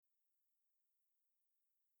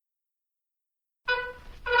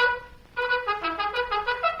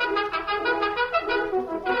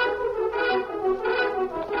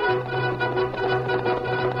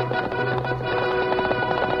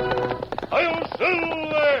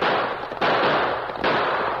Silver!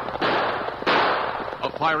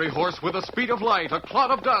 A fiery horse with the speed of light, a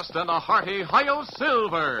cloud of dust, and a hearty Hi-Yo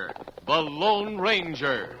Silver, the Lone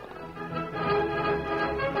Ranger.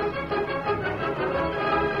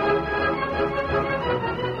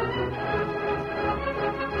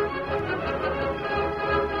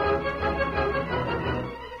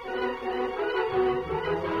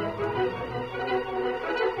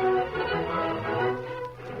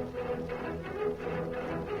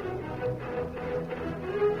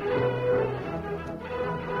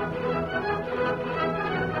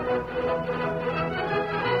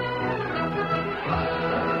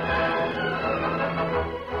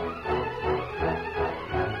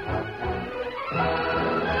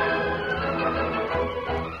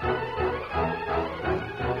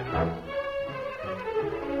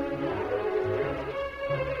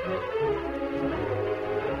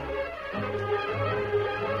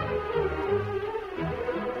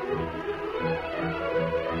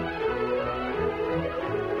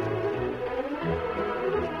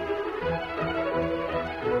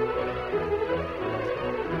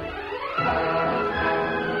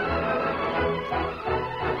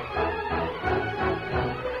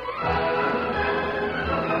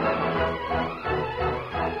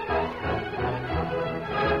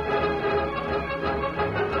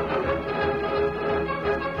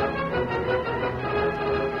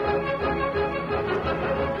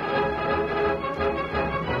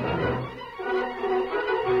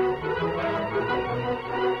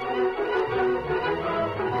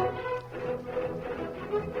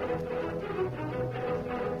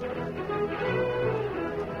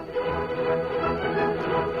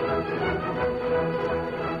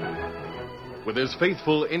 With his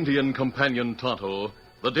faithful Indian companion Tonto,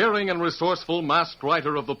 the daring and resourceful masked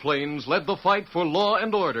rider of the plains led the fight for law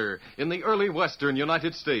and order in the early western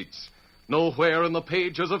United States. Nowhere in the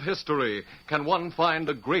pages of history can one find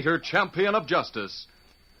a greater champion of justice.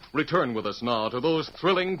 Return with us now to those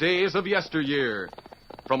thrilling days of yesteryear.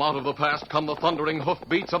 From out of the past come the thundering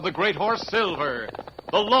hoofbeats of the great horse Silver.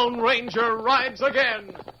 The Lone Ranger rides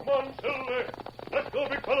again. Come on, Silver. Let's go,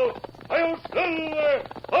 big fellow. Hi-Yo Silver!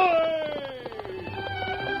 Hi!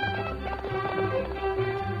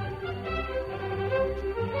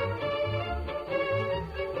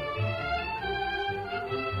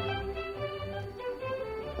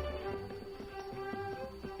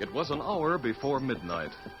 It was an hour before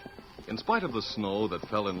midnight. In spite of the snow that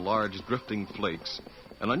fell in large drifting flakes,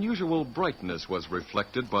 an unusual brightness was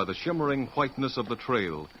reflected by the shimmering whiteness of the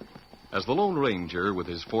trail as the Lone Ranger, with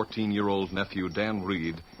his 14-year-old nephew Dan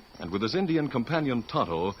Reed, and with his Indian companion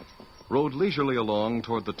Tonto, rode leisurely along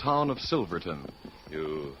toward the town of Silverton.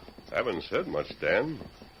 You haven't said much, Dan.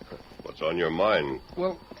 What's on your mind?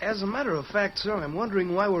 Well, as a matter of fact, sir, I'm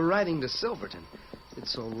wondering why we're riding to Silverton.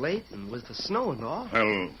 It's so late, and with the snow and all.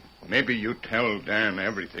 Well, maybe you tell Dan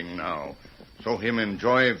everything now, so him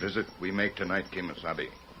enjoy visit we make tonight, Kemosabe.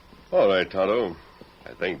 All right, Tonto.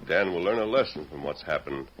 I think Dan will learn a lesson from what's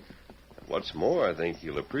happened. And what's more, I think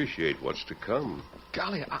he'll appreciate what's to come.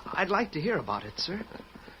 Golly, I'd like to hear about it, sir.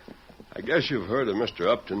 I guess you've heard of Mr.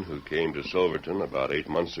 Upton, who came to Silverton about 8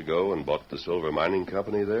 months ago and bought the silver mining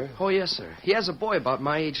company there? Oh, yes, sir. He has a boy about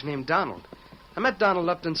my age named Donald. I met Donald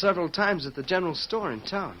Upton several times at the general store in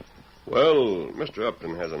town. Well, Mr.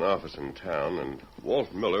 Upton has an office in town, and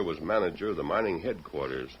Walt Miller was manager of the mining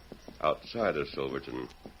headquarters outside of Silverton.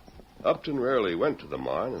 Upton rarely went to the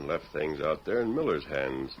mine and left things out there in Miller's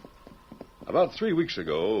hands. About 3 weeks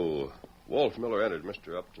ago, Walt Miller entered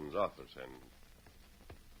Mr. Upton's office and...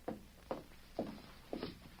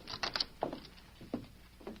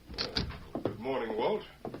 Good morning, Walt.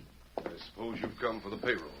 I suppose you've come for the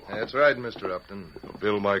payroll. That's right, Mr. Upton.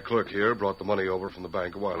 Bill, my clerk here, brought the money over from the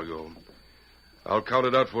bank a while ago. I'll count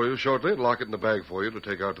it out for you shortly and lock it in the bag for you to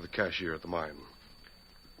take out to the cashier at the mine.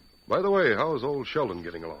 By the way, how's old Sheldon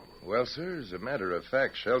getting along? Well, sir, as a matter of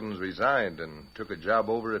fact, Sheldon's resigned and took a job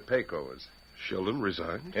over at Pecos. Sheldon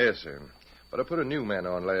resigned? Yes, sir. But I put a new man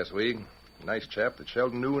on last week. A nice chap that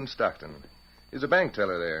Sheldon knew in Stockton. He's a bank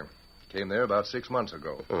teller there. Came there about 6 months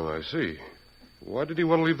ago. Oh, I see. Why did he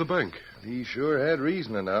want to leave the bank? He sure had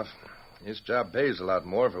reason enough. His job pays a lot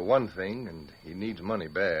more for one thing, and he needs money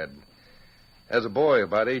bad. Has a boy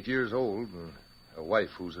about 8 years old and a wife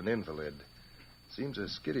who's an invalid. Seems a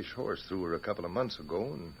skittish horse threw her a couple of months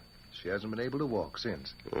ago, and she hasn't been able to walk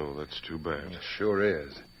since. Oh, that's too bad. Sure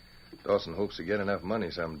is. Dawson hopes to get enough money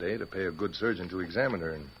someday to pay a good surgeon to examine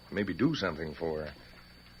her and maybe do something for her.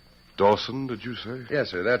 Dawson, did you say? Yes,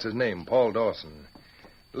 sir, that's his name, Paul Dawson.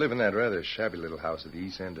 Live in that rather shabby little house at the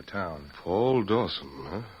east end of town. Paul Dawson,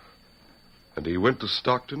 huh? And he went to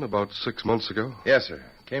Stockton about 6 months ago? Yes, sir.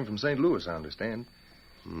 Came from St. Louis, I understand.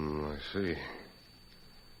 I see.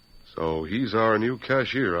 So he's our new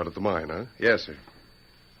cashier out at the mine, huh? Yes, sir.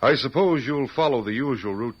 I suppose you'll follow the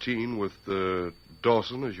usual routine with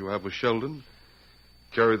Dawson as you have with Sheldon.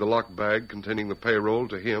 Carry the locked bag containing the payroll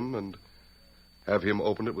to him and have him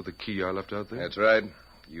open it with the key I left out there? That's right.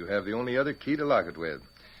 You have the only other key to lock it with.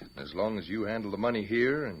 As long as you handle the money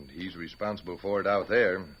here and he's responsible for it out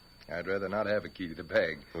there, I'd rather not have a key to the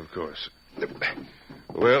bag. Of course.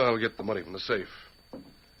 Well, I'll get the money from the safe.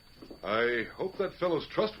 I hope that fellow's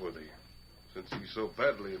trustworthy, since he's so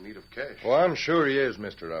badly in need of cash. Oh, I'm sure he is,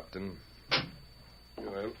 Mr. Upton.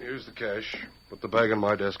 Well, here's the cash. Put the bag on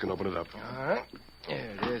my desk and open it up. All right.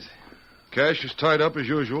 There it is. Cash is tied up as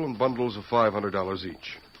usual in bundles of $500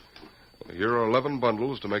 each. Here are 11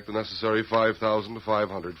 bundles to make the necessary $5,000 to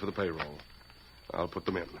 $500 for the payroll. I'll put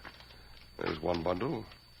them in. There's one bundle,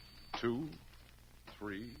 2,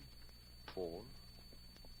 3, 4.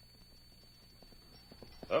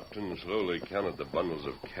 Upton slowly counted the bundles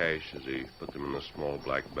of cash as he put them in the small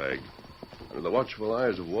black bag under the watchful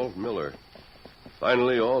eyes of Walt Miller.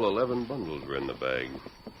 Finally, all 11 bundles were in the bag.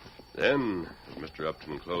 Then, as Mr.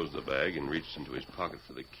 Upton closed the bag and reached into his pocket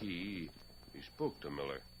for the key, he spoke to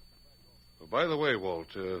Miller. Oh, by the way, Walt,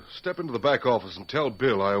 step into the back office and tell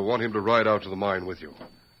Bill I want him to ride out to the mine with you.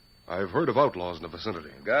 I've heard of outlaws in the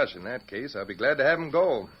vicinity. Gosh, in that case, I'll be glad to have him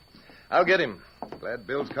go. I'll get him. Glad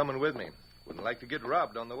Bill's coming with me. Wouldn't like to get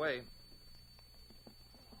robbed on the way.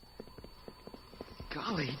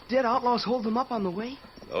 Golly, did outlaws hold them up on the way?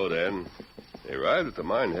 Oh, Dan. They arrived at the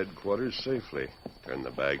mine headquarters safely. Turned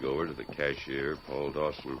the bag over to the cashier, Paul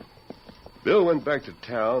Dawson. Bill went back to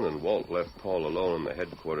town, and Walt left Paul alone in the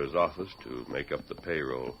headquarters office to make up the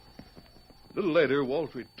payroll. A little later,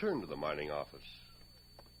 Walt returned to the mining office.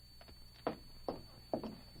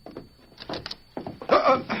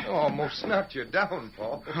 Almost knocked you down,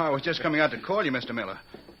 Paul. I was just coming out to call you, Mr. Miller.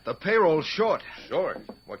 The payroll's short. Short?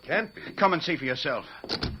 What can't be? Come and see for yourself.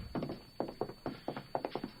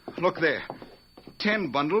 Look there.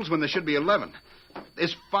 10 bundles when there should be 11.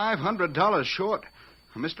 There's $500 short.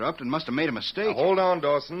 Mr. Upton must have made a mistake. Now, hold on,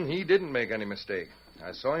 Dawson. He didn't make any mistake.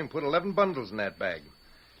 I saw him put 11 bundles in that bag.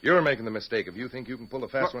 You're making the mistake if you think you can pull a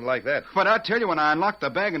fast one like that. But I tell you, when I unlocked the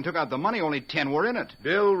bag and took out the money, only 10 were in it.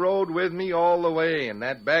 Bill rode with me all the way, and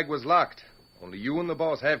that bag was locked. Only you and the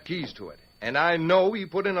boss have keys to it. And I know he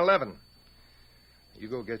put in 11. You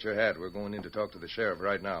go get your hat. We're going in to talk to the sheriff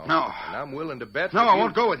right now. No. And I'm willing to bet... No, I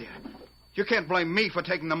won't go with you. You can't blame me for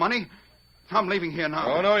taking the money. I'm leaving here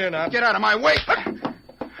now. Oh, no, you're not. Get out of my way.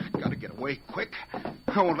 Gotta get away quick.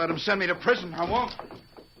 I won't let him send me to prison. I won't.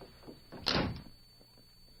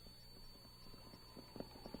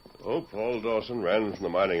 Oh, Paul Dawson ran from the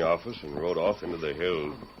mining office and rode off into the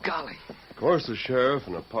hills. Golly. Of course, the sheriff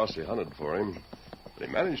and a posse hunted for him. But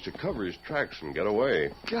he managed to cover his tracks and get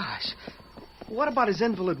away. Gosh. What about his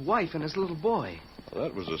invalid wife and his little boy? Well,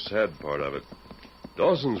 that was the sad part of it.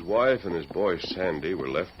 Dawson's wife and his boy, Sandy, were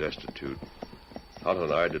left destitute. Tonto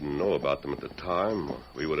and I didn't know about them at the time, or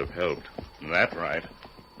we would have helped. That's right.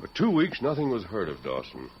 For 2 weeks, nothing was heard of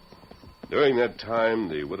Dawson. During that time,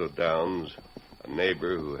 the widow Downs, a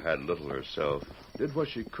neighbor who had little herself, did what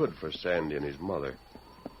she could for Sandy and his mother.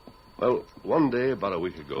 Well, one day, about a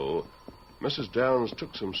week ago, Mrs. Downs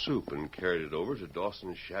took some soup and carried it over to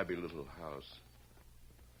Dawson's shabby little house.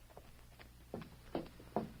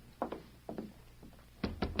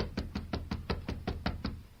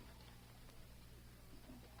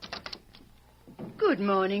 Good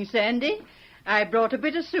morning, Sandy. I brought a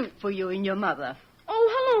bit of soup for you and your mother.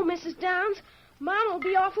 Oh, hello, Mrs. Downs. Mom will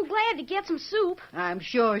be awful glad to get some soup. I'm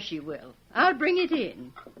sure she will. I'll bring it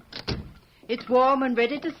in. It's warm and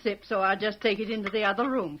ready to sip, so I'll just take it into the other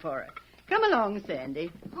room for her. Come along,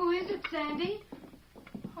 Sandy. Who is it, Sandy?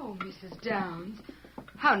 Oh, Mrs. Downs.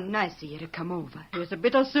 How nice of you to come over. Here's a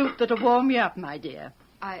bit of soup that'll warm you up, my dear.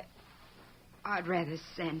 I'd rather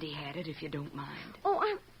Sandy had it, if you don't mind. Oh,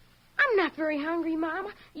 I'm not very hungry,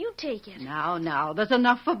 Mama. You take it. Now, there's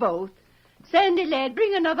enough for both. Sandy, lad,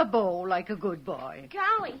 bring another bowl like a good boy.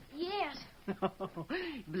 Golly, yes. Oh,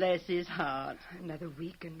 bless his heart. Another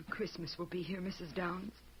week and Christmas will be here, Mrs.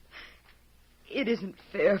 Downs. It isn't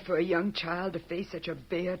fair for a young child to face such a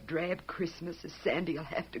bare, drab Christmas as Sandy'll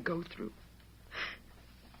have to go through.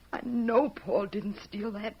 I know Paul didn't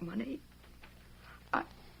steal that money.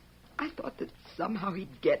 I thought that somehow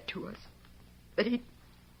he'd get to us. That he'd...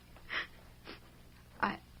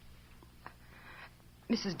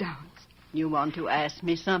 Mrs. Downs. You want to ask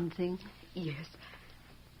me something? Yes.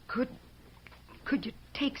 Could you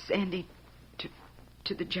take Sandy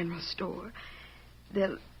to the general store?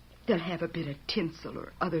 They'll they'll have a bit of tinsel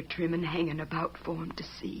or other trimming hanging about for 'em to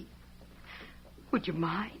see. Would you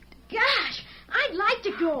mind? Gosh, I'd like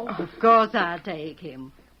to go. Of course I'll take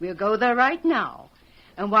him. We'll go there right now.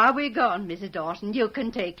 And while we're gone, Mrs. Dawson, you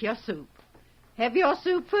can take your soup. Have your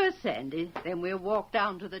soup first, Sandy. Then we'll walk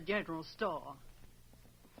down to the general store.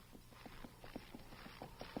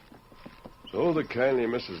 So the kindly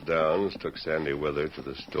Mrs. Downs took Sandy with her to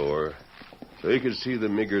the store so he could see the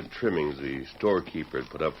meager trimmings the storekeeper had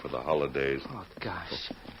put up for the holidays. Oh,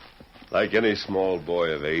 gosh. Like any small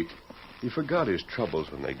boy of 8, he forgot his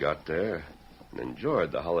troubles when they got there and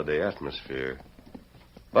enjoyed the holiday atmosphere.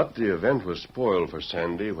 But the event was spoiled for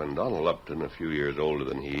Sandy when Donald Upton, a few years older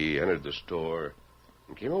than he, entered the store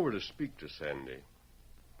and came over to speak to Sandy.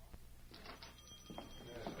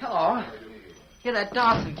 Hello. You're that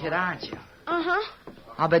Dawson kid, aren't you? Uh-huh.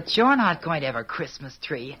 I'll bet you're not going to have a Christmas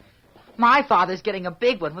tree. My father's getting a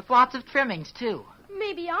big one with lots of trimmings, too.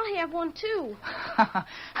 Maybe I'll have one, too.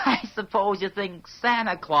 I suppose you think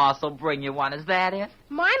Santa Claus will bring you one. Is that it?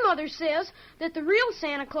 My mother says that the real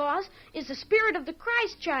Santa Claus is the spirit of the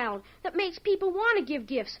Christ child that makes people want to give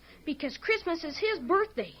gifts because Christmas is his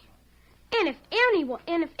birthday. And if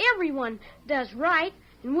everyone does right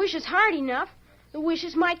and wishes hard enough, the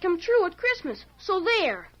wishes might come true at Christmas. So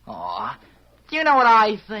there. Aw, do you know what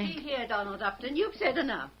I think? See here, Donald Upton, you've said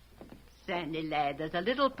enough. Sandy, lad, there's a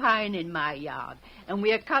little pine in my yard, and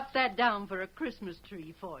we'll cut that down for a Christmas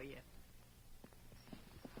tree for you.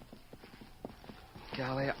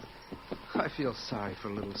 Golly, I feel sorry for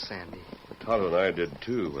little Sandy. Tonto and I did,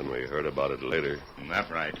 too, when we heard about it later. That's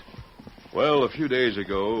right. Well, a few days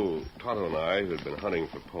ago, Tonto and I, who had been hunting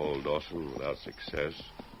for Paul Dawson without success,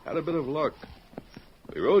 had a bit of luck.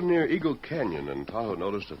 We rode near Eagle Canyon, and Tonto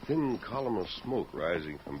noticed a thin column of smoke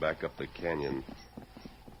rising from back up the canyon.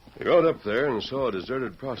 We rode up there and saw a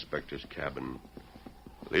deserted prospector's cabin.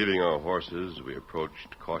 Leaving our horses, we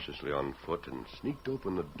approached cautiously on foot and sneaked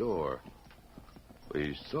open the door.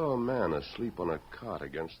 We saw a man asleep on a cot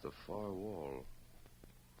against the far wall.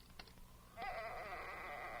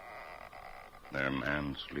 There, a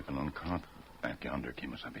man sleeping on a cot back yonder,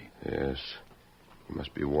 Kimasabi. Yes. He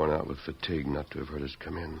must be worn out with fatigue not to have heard us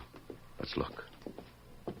come in. Let's look.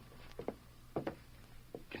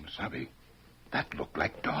 Kimasabi, that looked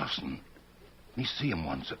like Dawson. Me see him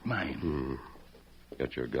once at mine.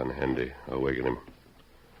 Get your gun handy. I'll waken him.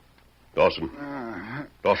 Dawson.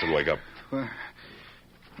 Dawson, wake up.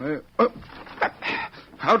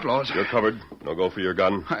 Outlaws? You're covered. Now go for your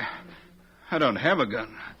gun. I don't have a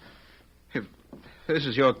gun. If this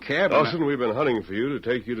is your cabin... Dawson, we've been hunting for you to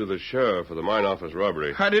take you to the sheriff for the mine office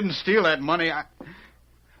robbery. I didn't steal that money.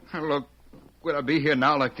 Look, would I be here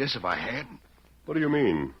now like this if I had? What do you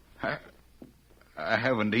mean? I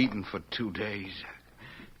haven't eaten for 2 days.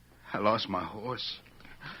 I lost my horse.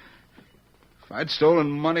 If I'd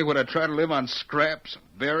stolen money, would I try to live on scraps,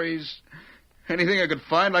 berries, anything I could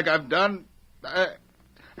find like I've done?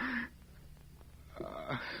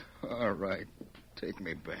 All right. Take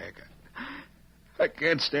me back. I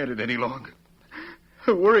can't stand it any longer.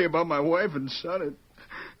 I worry about my wife and son.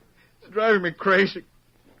 It's driving me crazy.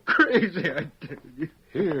 Crazy, I tell you.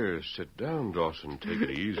 Here, sit down, Dawson. Take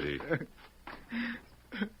it easy.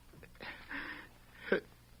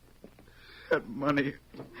 That money,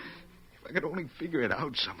 if I could only figure it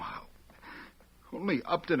out somehow. Only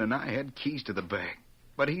Upton and I had keys to the bank.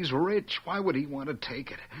 But he's rich. Why would he want to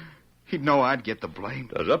take it? He'd know I'd get the blame.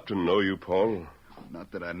 Does Upton know you, Paul?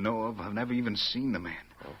 Not that I know of. I've never even seen the man.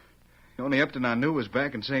 Oh. The only Upton I knew was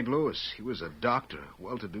back in St. Louis. He was a doctor, a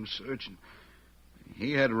well-to-do surgeon.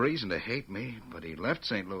 He had reason to hate me, but he left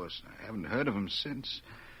St. Louis. I haven't heard of him since.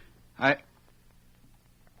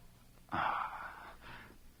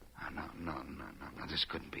 No, this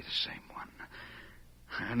couldn't be the same one.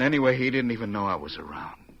 And anyway, he didn't even know I was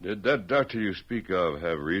around. Did that doctor you speak of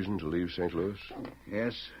have reason to leave St. Louis?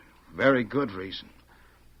 Yes, very good reason.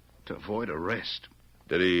 To avoid arrest.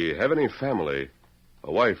 Did he have any family?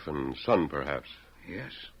 A wife and son, perhaps?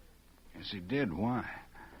 Yes. Yes, he did. Why?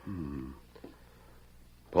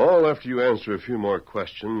 Paul, after you answer a few more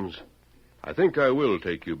questions, I think I will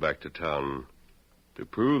take you back to town to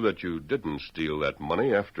prove that you didn't steal that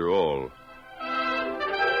money after all.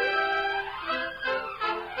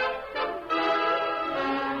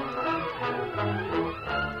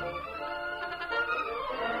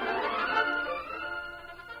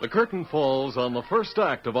 The curtain falls on the first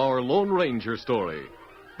act of our Lone Ranger story.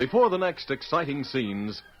 Before the next exciting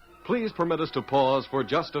scenes, please permit us to pause for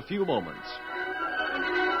just a few moments.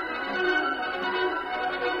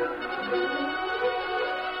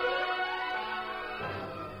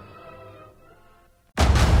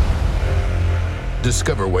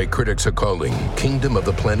 Discover why critics are calling Kingdom of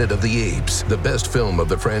the Planet of the Apes the best film of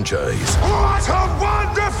the franchise. What a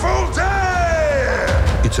wonderful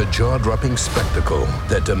day! It's a jaw-dropping spectacle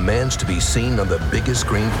that demands to be seen on the biggest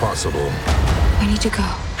screen possible. We need to go.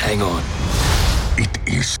 Hang on. It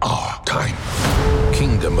is our time.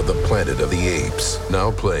 Kingdom of the Planet of the Apes. Now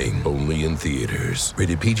playing only in theaters.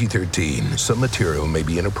 Rated PG-13. Some material may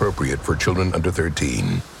be inappropriate for children under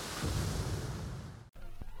 13.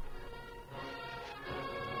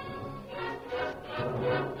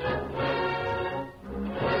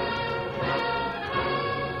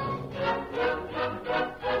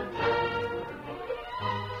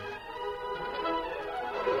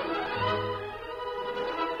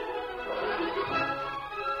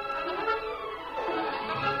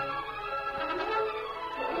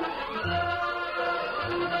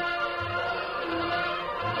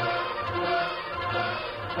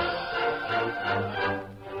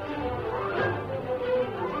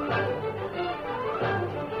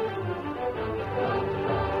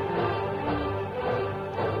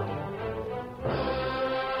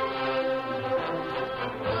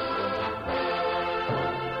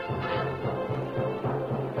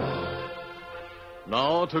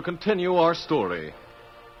 Now to continue our story.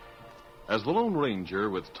 As the Lone Ranger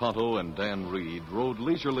with Tonto and Dan Reed rode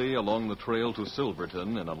leisurely along the trail to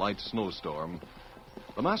Silverton in a light snowstorm,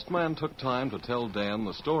 the masked man took time to tell Dan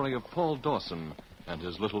the story of Paul Dawson and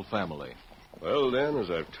his little family. Well, Dan, as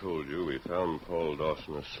I've told you, we found Paul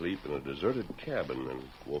Dawson asleep in a deserted cabin and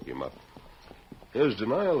woke him up. His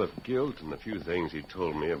denial of guilt and the few things he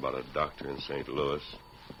told me about a doctor in St. Louis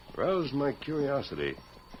roused my curiosity.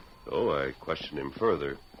 So I questioned him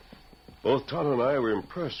further. Both Tonto and I were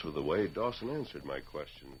impressed with the way Dawson answered my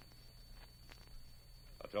question.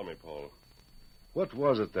 Now tell me, Paul, what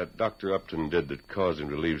was it that Dr. Upton did that caused him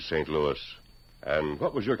to leave St. Louis? And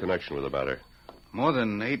what was your connection with the matter? More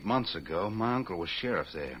than 8 months ago, my uncle was sheriff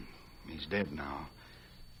there. He's dead now.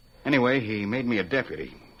 Anyway, he made me a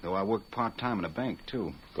deputy, though I worked part-time in a bank,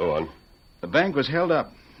 too. Go on. The bank was held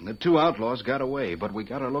up. The 2 outlaws got away, but we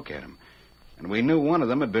got a look at them. And we knew one of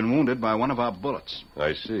them had been wounded by one of our bullets.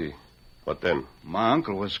 I see. What then? My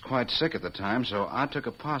uncle was quite sick at the time, so I took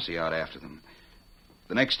a posse out after them.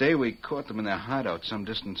 The next day, we caught them in their hideout some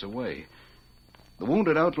distance away. The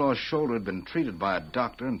wounded outlaw's shoulder had been treated by a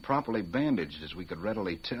doctor and properly bandaged, as we could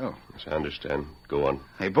readily tell. Yes, I understand. Go on.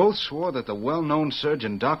 They both swore that the well-known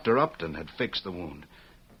surgeon, Dr. Upton, had fixed the wound,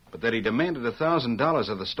 but that he demanded $1,000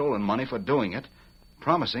 of the stolen money for doing it,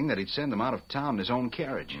 promising that he'd send them out of town in his own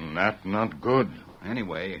carriage. That's not good.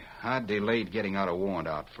 Anyway, I delayed getting out a warrant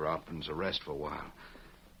out for Upton's arrest for a while.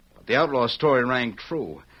 But the outlaw's story rang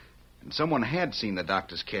true, and someone had seen the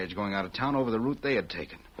doctor's carriage going out of town over the route they had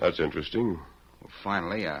taken. That's interesting. Well,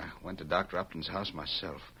 finally, I went to Dr. Upton's house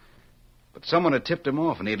myself. But someone had tipped him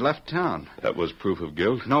off, and he'd left town. That was proof of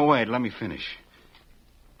guilt? No, wait, let me finish.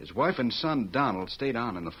 His wife and son, Donald, stayed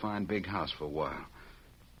on in the fine big house for a while.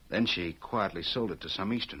 Then she quietly sold it to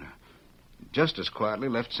some Easterner. Just as quietly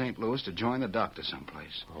left St. Louis to join the doctor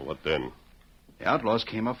someplace. Oh, what then? The outlaws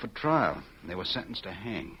came up for trial, and they were sentenced to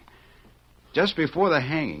hang. Just before the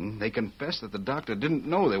hanging, they confessed that the doctor didn't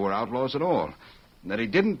know they were outlaws at all, and that he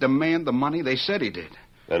didn't demand the money they said he did.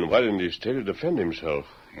 Then why didn't he stay to defend himself?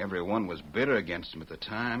 Everyone was bitter against him at the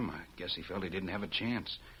time. I guess he felt he didn't have a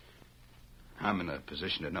chance. I'm in a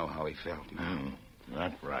position to know how he felt now.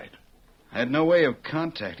 That's right. I had no way of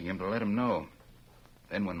contacting him to let him know.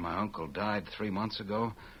 Then when my uncle died 3 months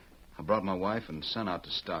ago, I brought my wife and son out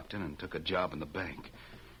to Stockton and took a job in the bank.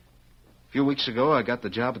 A few weeks ago, I got the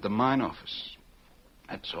job at the mine office.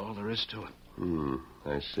 That's all there is to it.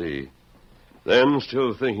 I see. Then,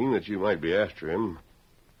 still thinking that you might be after him,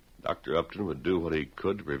 Dr. Upton would do what he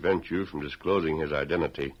could to prevent you from disclosing his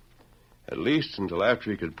identity. At least until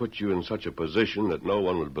after he could put you in such a position that no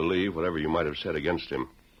one would believe whatever you might have said against him.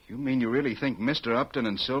 You mean you really think Mr. Upton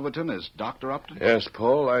in Silverton is Dr. Upton? Yes,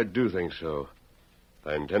 Paul, I do think so.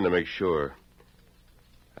 I intend to make sure.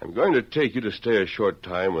 I'm going to take you to stay a short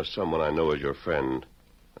time with someone I know is your friend,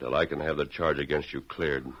 until I can have the charge against you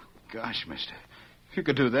cleared. Gosh, mister, if you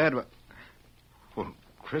could do that, well,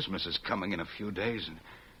 Christmas is coming in a few days, and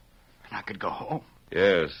I could go home.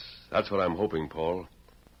 Yes, that's what I'm hoping, Paul.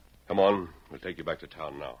 Come on, we'll take you back to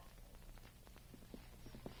town now.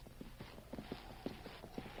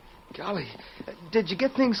 Golly, did you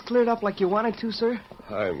get things cleared up like you wanted to, sir?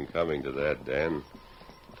 I'm coming to that, Dan.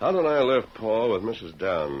 Todd and I left Paul with Mrs.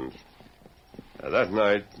 Downs. That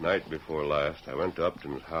night before last, I went to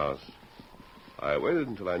Upton's house. I waited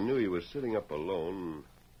until I knew he was sitting up alone.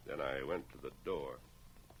 Then I went to the door.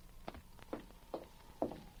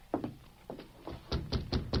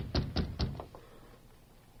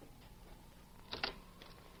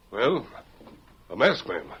 Well, a masked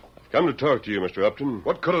man. I've come to talk to you, Mr. Upton.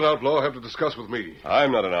 What could an outlaw have to discuss with me?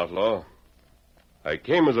 I'm not an outlaw. I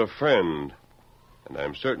came as a friend, and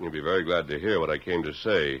I'm certain you'll be very glad to hear what I came to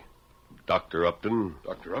say. Dr. Upton.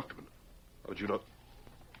 Dr. Upton? How did you know?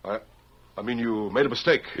 I mean, you made a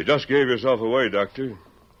mistake. You just gave yourself away, Doctor.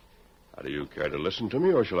 How do you care to listen to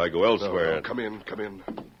me, or shall I go elsewhere? No, come in.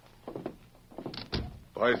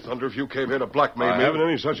 By thunder, if you came here to blackmail me... I haven't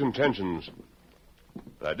any such intentions.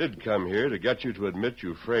 But I did come here to get you to admit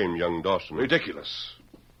you framed young Dawson. Ridiculous.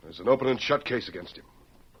 There's an open and shut case against him.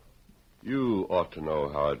 You ought to know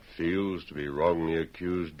how it feels to be wrongly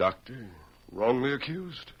accused, Doctor. Wrongly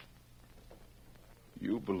accused?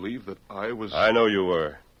 You believe that I was... I know you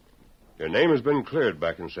were. Your name has been cleared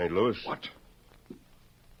back in St. Louis. What?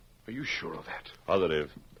 Are you sure of that?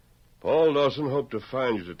 Positive. Paul Dawson hoped to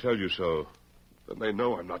find you to tell you so. Then they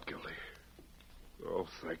know I'm not guilty. Oh,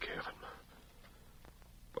 thank heaven.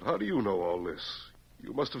 But how do you know all this?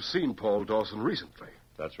 You must have seen Paul Dawson recently.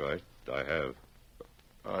 That's right. I have.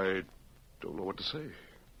 I don't know what to say.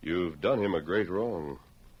 You've done him a great wrong.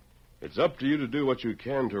 It's up to you to do what you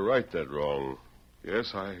can to right that wrong.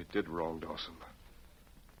 Yes, I did wrong Dawson.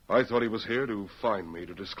 I thought he was here to find me,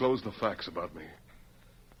 to disclose the facts about me.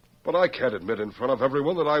 But I can't admit in front of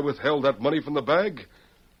everyone that I withheld that money from the bag.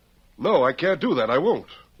 No, I can't do that. I won't.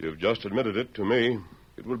 You've just admitted it to me.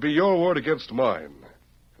 It would be your word against mine,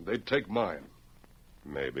 and they'd take mine.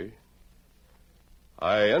 Maybe.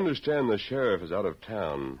 I understand the sheriff is out of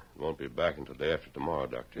town. Won't be back until day after tomorrow,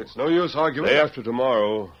 Doctor. It's no use arguing. Day after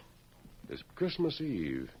tomorrow is Christmas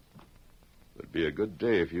Eve. It would be a good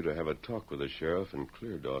day for you to have a talk with the sheriff and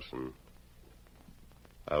clear Dawson.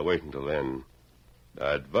 I'll wait until then.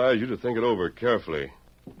 I advise you to think it over carefully.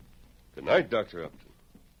 Good night, Dr. Upton.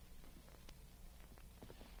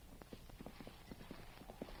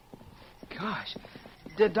 Gosh,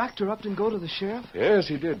 did Dr. Upton go to the sheriff? Yes,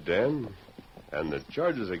 he did, Dan. And the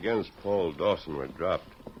charges against Paul Dawson were dropped.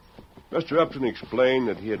 Mr. Upton explained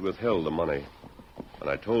that he had withheld the money. When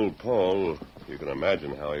I told Paul, you can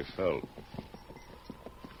imagine how he felt.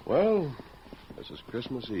 Well, this is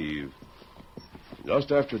Christmas Eve.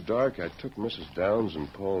 Just after dark, I took Mrs. Downs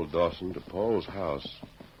and Paul Dawson to Paul's house.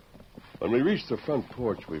 When we reached the front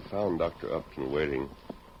porch, we found Dr. Upton waiting.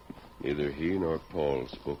 Neither he nor Paul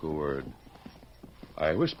spoke a word.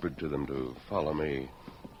 I whispered to them to follow me.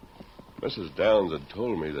 Mrs. Downs had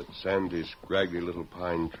told me that Sandy's scraggly little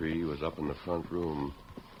pine tree was up in the front room,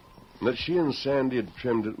 and that she and Sandy had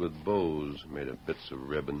trimmed it with bows made of bits of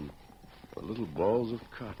ribbon or little balls of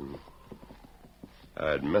cotton.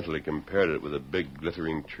 I had mentally compared it with a big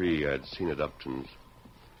glittering tree I had seen at Upton's.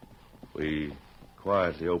 We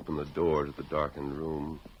quietly opened the door to the darkened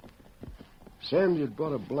room. Sandy had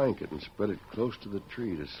brought a blanket and spread it close to the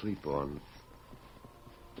tree to sleep on.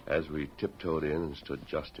 As we tiptoed in and stood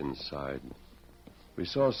just inside, we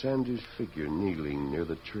saw Sandy's figure kneeling near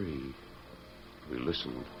the tree. We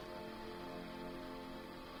listened.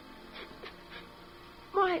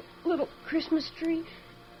 My little Christmas tree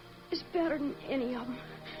is better than any of them.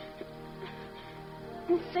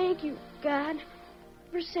 And thank you, God,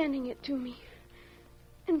 for sending it to me.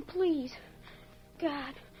 And please,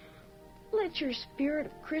 God, let your spirit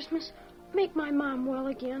of Christmas make my mom well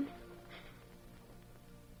again.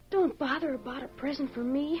 Don't bother about a present for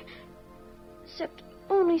me, except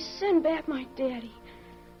only send back my daddy.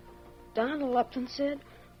 Donald Upton said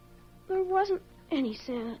there wasn't any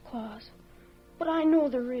Santa Claus, but I know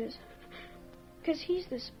there is, because he's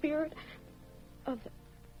the spirit of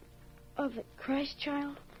the Christ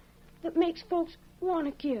child that makes folks want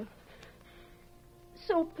to give.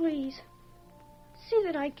 So please, see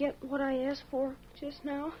that I get what I asked for just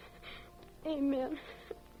now. Amen.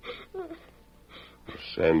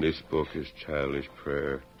 Sandy spoke his childish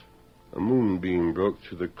prayer. A moonbeam broke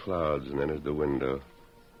through the clouds and entered the window.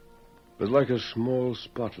 It was like a small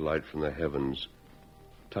spotlight from the heavens,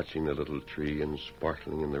 touching the little tree and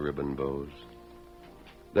sparkling in the ribbon bows.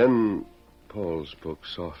 Then Paul spoke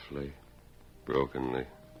softly, brokenly.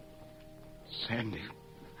 Sandy,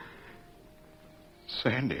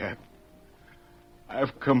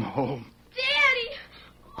 I've come home. Daddy!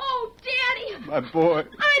 Oh, Daddy! My boy.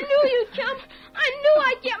 I knew you'd come. I knew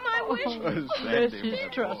I'd get my wish. Bless his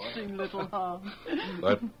trusting little heart.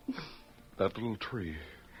 That little tree,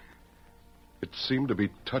 it seemed to be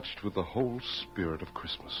touched with the whole spirit of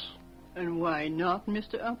Christmas. And why not,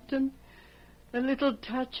 Mr. Upton? A little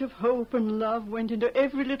touch of hope and love went into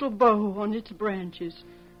every little bow on its branches,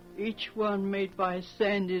 each one made by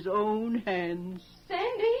Sandy's own hands.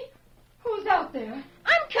 Sandy? Who's out there?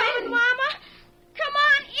 I'm coming, Mama. Come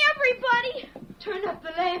on, everybody. Turn up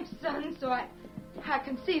the lamp, son, so I I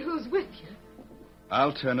can see who's with you.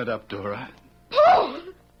 I'll turn it up, Dora. Paul!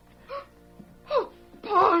 Oh,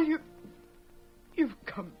 Paul, you've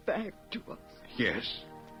come back to us. Yes,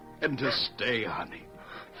 and to stay, honey.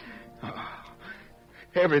 Oh,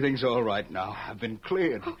 everything's all right now. I've been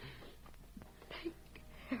cleared. Oh, thank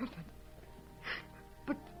heaven.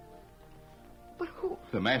 But who?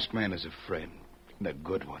 The masked man is a friend, and a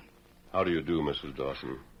good one. How do you do, Mrs.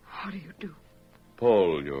 Dawson? How do you do?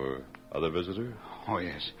 Paul, your other visitor? Oh,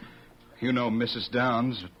 yes. You know Mrs.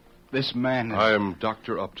 Downs. This man is... I am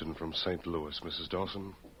Dr. Upton from St. Louis, Mrs.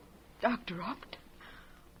 Dawson. Dr. Upton?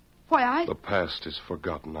 Why, The past is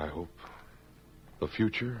forgotten, I hope. The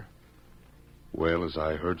future? Well, as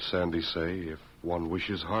I heard Sandy say, if one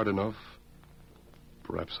wishes hard enough,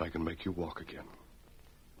 perhaps I can make you walk again.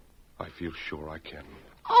 I feel sure I can.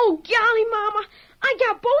 Oh, golly, Mama. I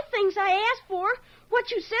got both things I asked for. What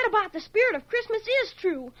you said about the spirit of Christmas is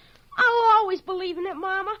true. I'll always believe in it,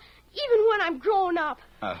 Mama, even when I'm grown up.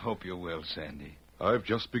 I hope you will, Sandy. I've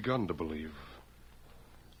just begun to believe.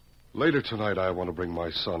 Later tonight, I want to bring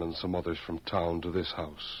my son and some others from town to this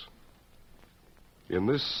house. In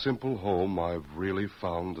this simple home, I've really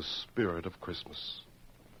found the spirit of Christmas.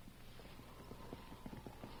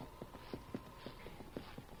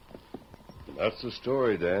 That's the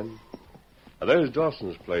story, Dan. Now, there's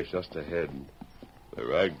Dawson's place just ahead. We'll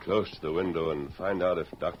ride close to the window and find out if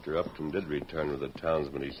Dr. Upton did return with the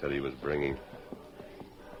townsman he said he was bringing.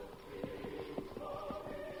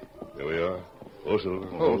 Here we are. Oh,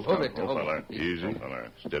 Silver. Victor. Fella. Easy.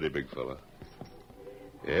 Steady, big fella.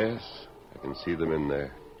 Yes, I can see them in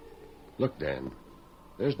there. Look, Dan.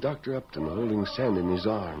 There's Dr. Upton holding Sandy in his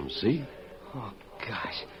arms, see? Oh,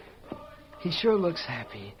 gosh. He sure looks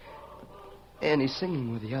happy. And he's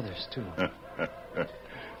singing with the others, too.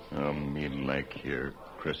 Me like your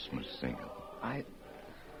Christmas singing.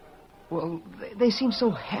 Well, they seem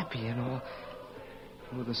so happy and all.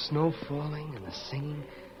 With the snow falling and the singing,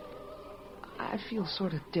 I feel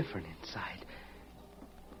sort of different inside.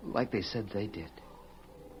 Like they said they did.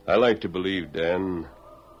 I like to believe, Dan,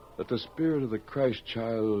 that the spirit of the Christ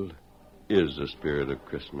child is the spirit of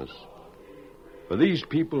Christmas. For these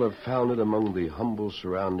people have found it among the humble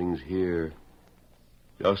surroundings here,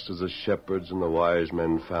 just as the shepherds and the wise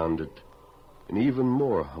men found it in even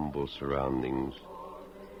more humble surroundings.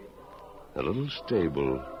 A little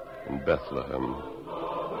stable in Bethlehem.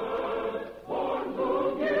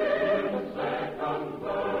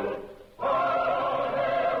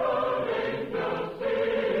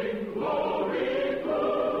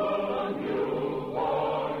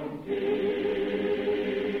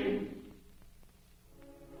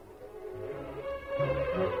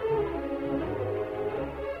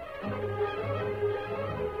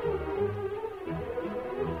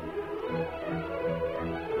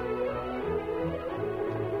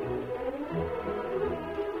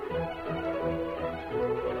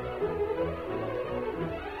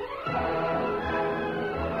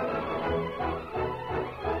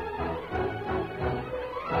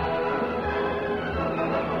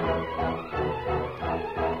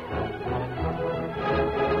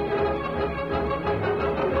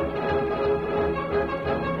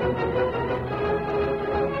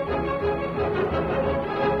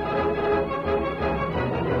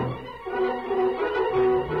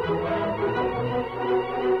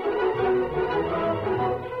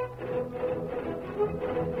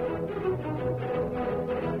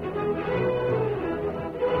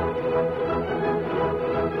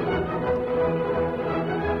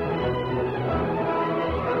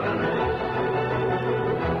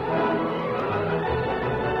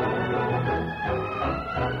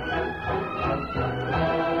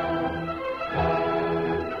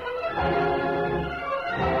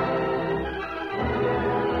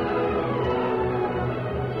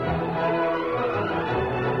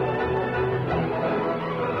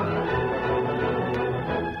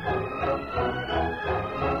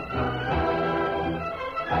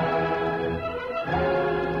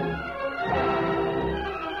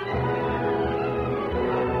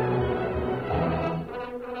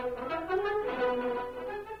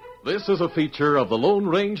 This is a feature of the Lone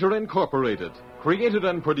Ranger Incorporated, created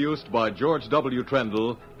and produced by George W.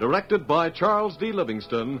 Trendle, directed by Charles D.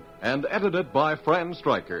 Livingston, and edited by Fran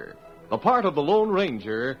Stryker. The part of the Lone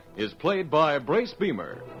Ranger is played by Brace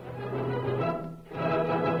Beamer.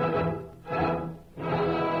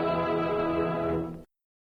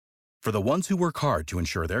 For the ones who work hard to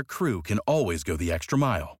ensure their crew can always go the extra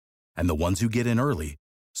mile, and the ones who get in early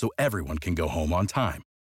so everyone can go home on time,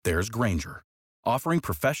 there's Grainger, offering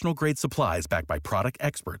professional-grade supplies backed by product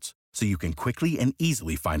experts so you can quickly and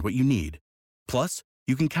easily find what you need. Plus,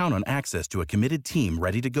 you can count on access to a committed team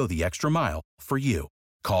ready to go the extra mile for you.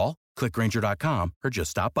 Call, click Grainger.com, or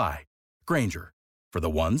just stop by. Grainger, for the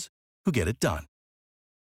ones who get it done.